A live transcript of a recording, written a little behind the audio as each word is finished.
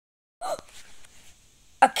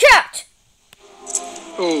A cat!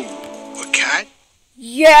 Oh, a cat?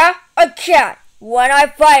 Yeah, a cat. When I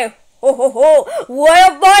find him, ho ho ho, when I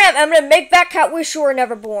find him, I'm gonna make that cat wish you were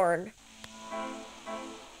never born.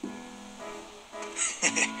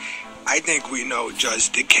 I think we know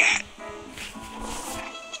just the cat.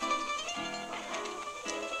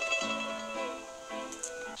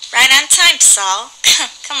 Right on time, Saul.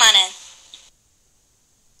 Come on in.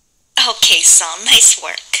 Okay, Saul, nice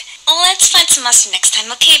work. Let's find some mustard next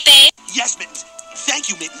time, okay, babe? Yes, Mittens. Thank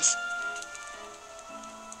you, Mittens.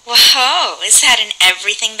 Whoa, is that an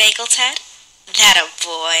everything bagel, Ted? That a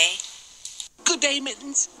boy. Good day,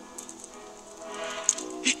 Mittens.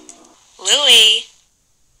 Louie.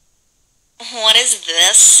 What is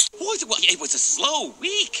this? Well, it was a slow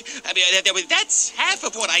week. I mean, that's half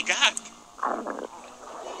of what I got.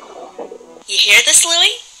 You hear this,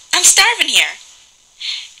 Louie? I'm starving here.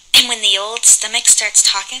 And when the old stomach starts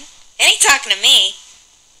talking, it ain't talking to me.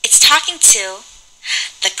 It's talking to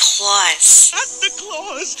the claws. Not the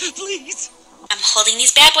claws, please. I'm holding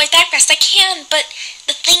these bad boys back best I can, but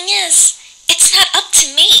the thing is, it's not up to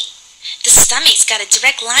me. The stomach's got a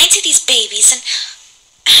direct line to these babies, and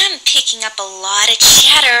I'm picking up a lot of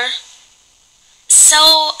chatter. So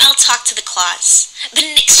I'll talk to the claws. But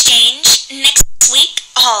in exchange, next week,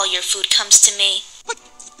 all your food comes to me. But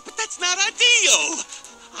that's not our deal.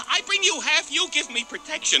 I bring you half, you give me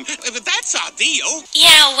protection. That's our deal.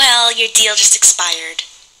 Yeah, well, your deal just expired.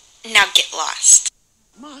 Now get lost.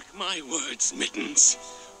 Mark my words, Mittens.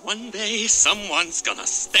 One day, someone's gonna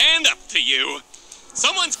stand up to you.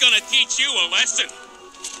 Someone's gonna teach you a lesson.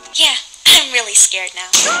 Yeah, I'm really scared now.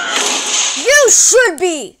 You should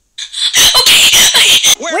be!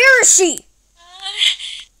 Okay. Where is she?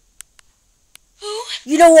 Who?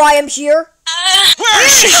 You know why I'm here? Where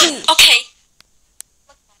is she? Okay.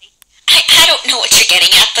 Look, buddy, I don't know what you're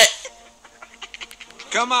getting at, but...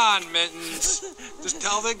 Come on, Mittens. Just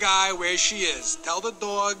tell the guy where she is. Tell the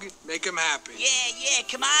dog, make him happy. Yeah,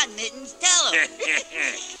 come on, Mittens, tell him.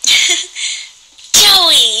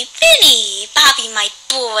 Joey, Vinny, Bobby, my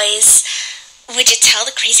boys. Would you tell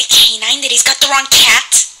the crazy canine that he's got the wrong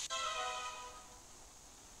cat?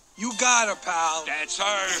 You got her, pal. That's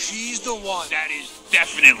her. She's the one. That is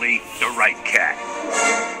definitely the right cat.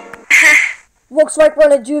 Looks like we're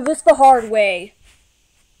gonna do this the hard way.